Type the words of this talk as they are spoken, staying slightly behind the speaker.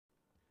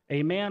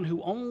A man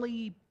who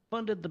only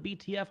funded the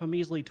BTF a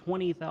measly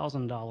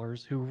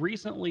 $20,000, who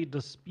recently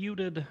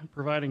disputed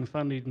providing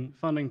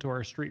funding to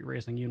our street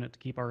racing unit to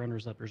keep our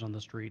interceptors on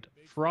the street,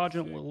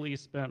 fraudulently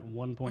spent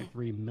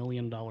 $1.3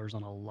 million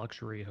on a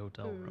luxury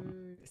hotel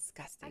room.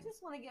 Disgusting. I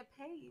just want to get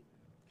paid.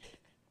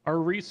 Our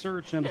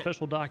research and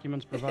official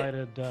documents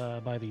provided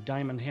by the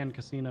Diamond Hand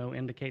Casino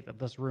indicate that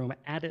this room,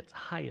 at its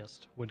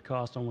highest, would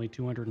cost only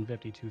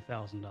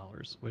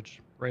 $252,000,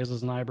 which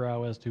raises an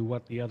eyebrow as to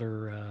what the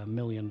other $1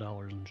 million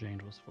and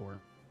change was for.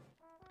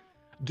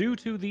 Due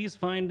to these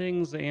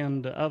findings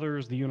and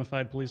others, the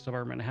Unified Police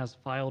Department has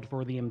filed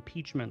for the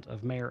impeachment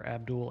of Mayor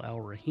Abdul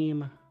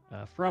al-Rahim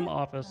from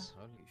office.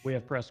 We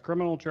have pressed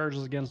criminal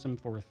charges against him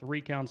for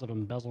 3 counts of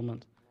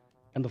embezzlement.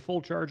 And the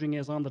full charging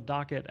is on the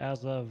docket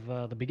as of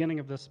the beginning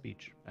of this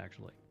speech,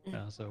 actually.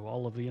 So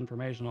all of the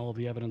information, all of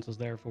the evidence is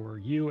there for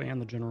you and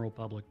the general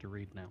public to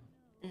read now.